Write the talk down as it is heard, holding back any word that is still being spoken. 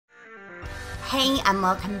Hey and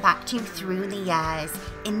welcome back to Through the Years.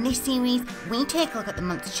 In this series, we take a look at the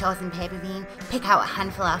month's chosen pay-per-view, pick out a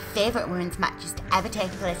handful of our favourite women's matches to ever take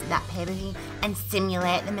place at that pay-per-view, and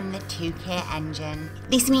simulate them in the 2K engine.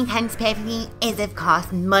 This weekend's pay-per-view is of course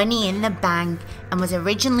Money in the Bank, and was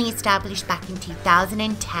originally established back in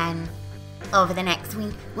 2010. Over the next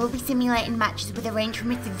week, we'll be simulating matches with a range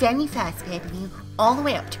from its very first pay-per-view all the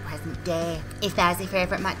way up to present day. If there's a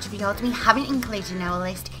favourite match of yours we haven't included in our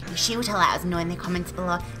list, be sure to let us know in the comments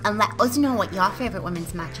below and let us know what your favourite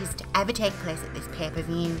women's match is to ever take place at this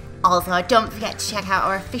pay-per-view. Also, don't forget to check out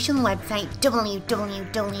our official website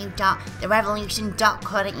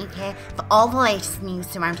www.RevELLEution.co.uk for all the latest news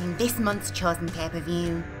surrounding this month's chosen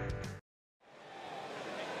pay-per-view.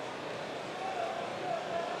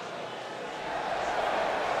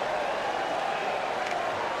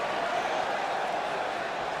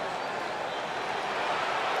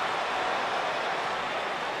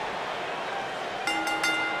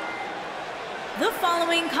 The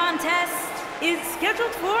following contest is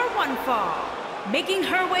scheduled for one fall. Making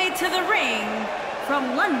her way to the ring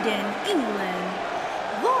from London, England,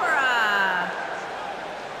 Laura.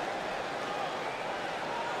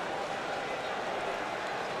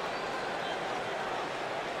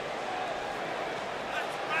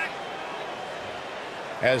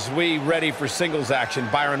 As we ready for singles action,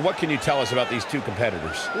 Byron, what can you tell us about these two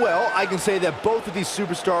competitors? Well, I can say that both of these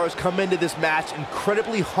superstars come into this match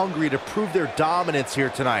incredibly hungry to prove their dominance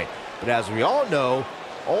here tonight. But as we all know,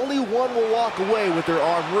 only one will walk away with their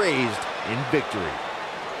arm raised in victory.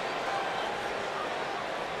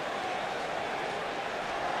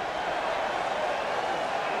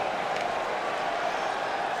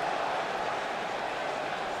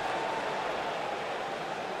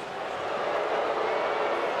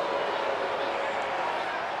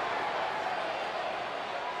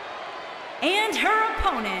 And her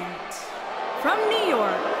opponent, from New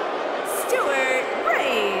York, Stuart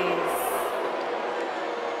Graves.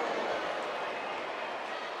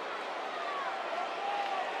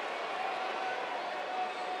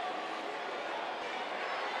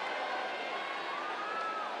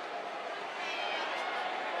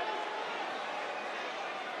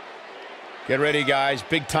 Get ready, guys.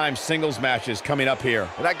 Big-time singles matches coming up here.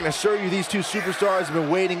 And I can assure you these two superstars have been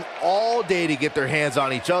waiting all day to get their hands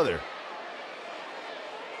on each other.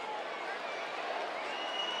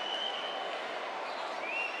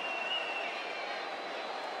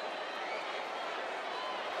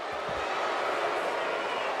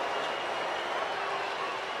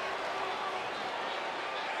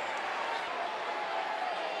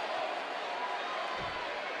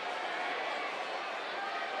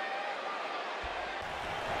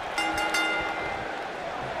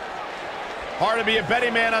 Hard to be a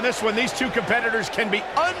betting man on this one. These two competitors can be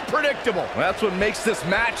unpredictable. Well, that's what makes this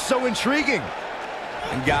match so intriguing.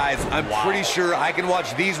 And guys, I'm pretty sure I can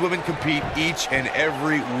watch these women compete each and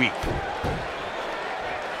every week.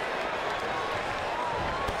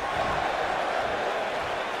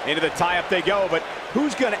 Into the tie-up they go, but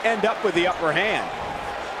who's going to end up with the upper hand?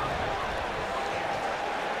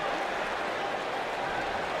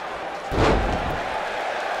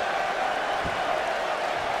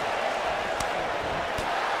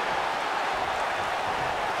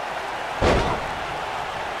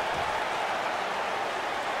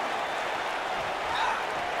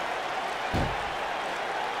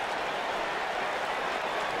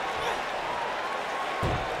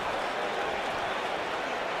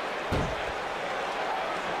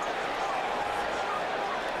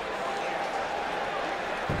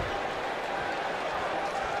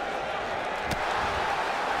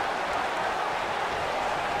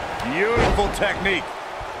 Beautiful technique.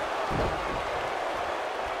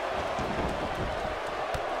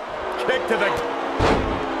 Kick to the...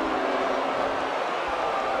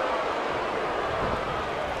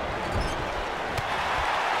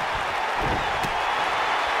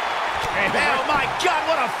 Oh my God,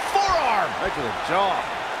 what a forearm! Right to the jaw.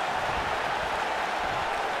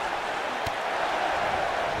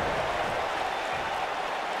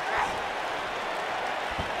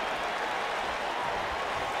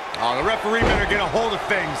 Oh, the referee better get a hold of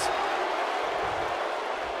things.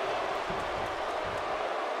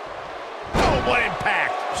 Oh, what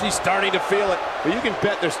impact! She's starting to feel it, but you can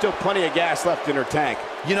bet there's still plenty of gas left in her tank.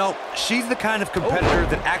 You know, she's the kind of competitor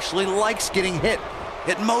that actually likes getting hit.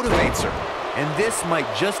 It motivates her. And this might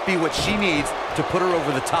just be what she needs to put her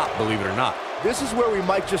over the top, believe it or not. This is where we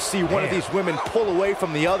might just see one of these women pull away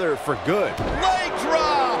from the other for good. Leg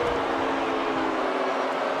drop!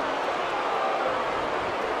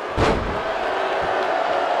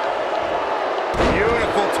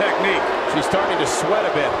 Beautiful technique. She's starting to sweat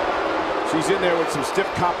a bit. She's in there with some stiff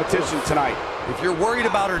competition tonight. If you're worried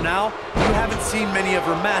about her now, you haven't seen many of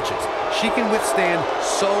her matches. She can withstand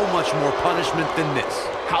so much more punishment than this.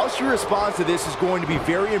 How she responds to this is going to be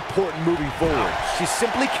very important moving forward. She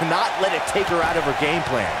simply cannot let it take her out of her game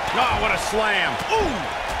plan. Oh, what a slam.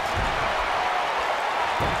 Ooh!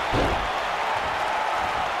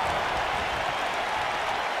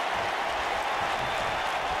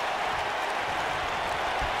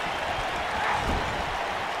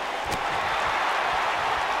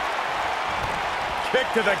 Kick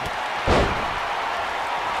to the...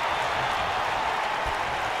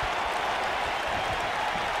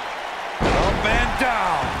 Up and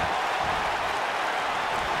down.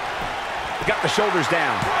 Got the shoulders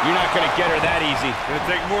down. You're not going to get her that easy. Gonna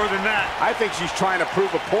take more than that. I think she's trying to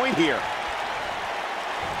prove a point here.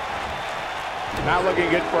 Not looking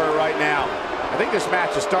good for her right now. I think this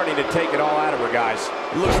match is starting to take it all out of her, guys.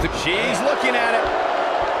 She's looking at it.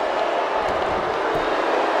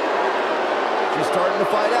 She's starting to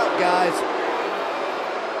fight out, guys.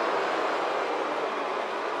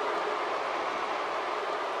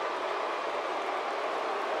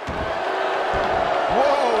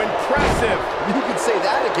 Whoa, impressive. You can say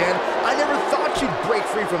that again. I never thought she'd break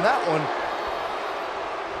free from that one.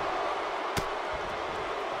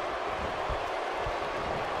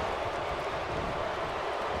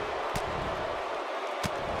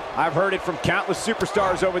 I've heard it from countless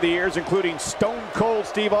superstars over the years, including Stone Cold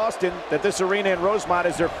Steve Austin, that this arena in Rosemont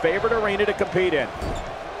is their favorite arena to compete in.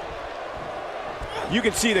 You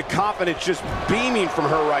can see the confidence just beaming from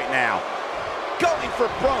her right now. Going for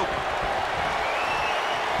broke.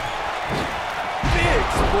 Big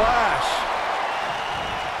splash.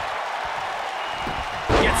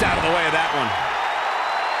 Gets out of the way of that one.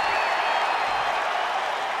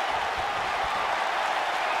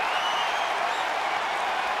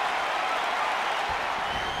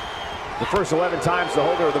 The first 11 times the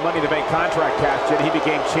holder of the Money in the Bank contract cashed in, he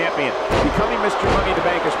became champion. Becoming Mr. Money in the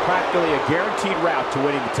Bank is practically a guaranteed route to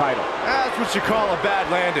winning the title. That's what you call a bad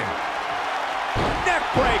landing. Neck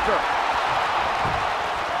breaker.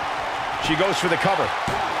 She goes for the cover.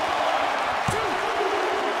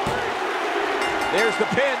 There's the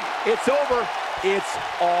pin. It's over. It's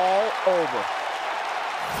all over.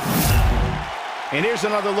 And here's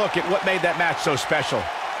another look at what made that match so special.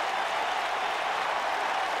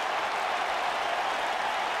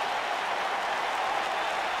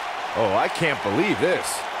 Oh, I can't believe this.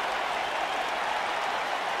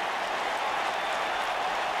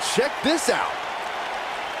 Check this out.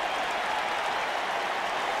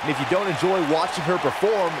 And if you don't enjoy watching her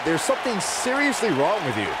perform, there's something seriously wrong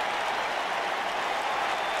with you.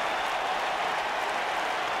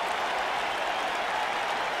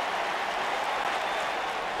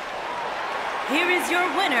 Here is your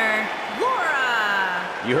winner, Laura.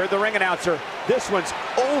 You heard the ring announcer. This one's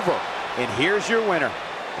over. And here's your winner.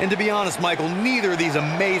 And to be honest, Michael, neither of these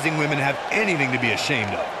amazing women have anything to be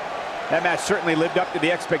ashamed of. That match certainly lived up to the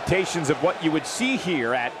expectations of what you would see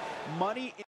here at Money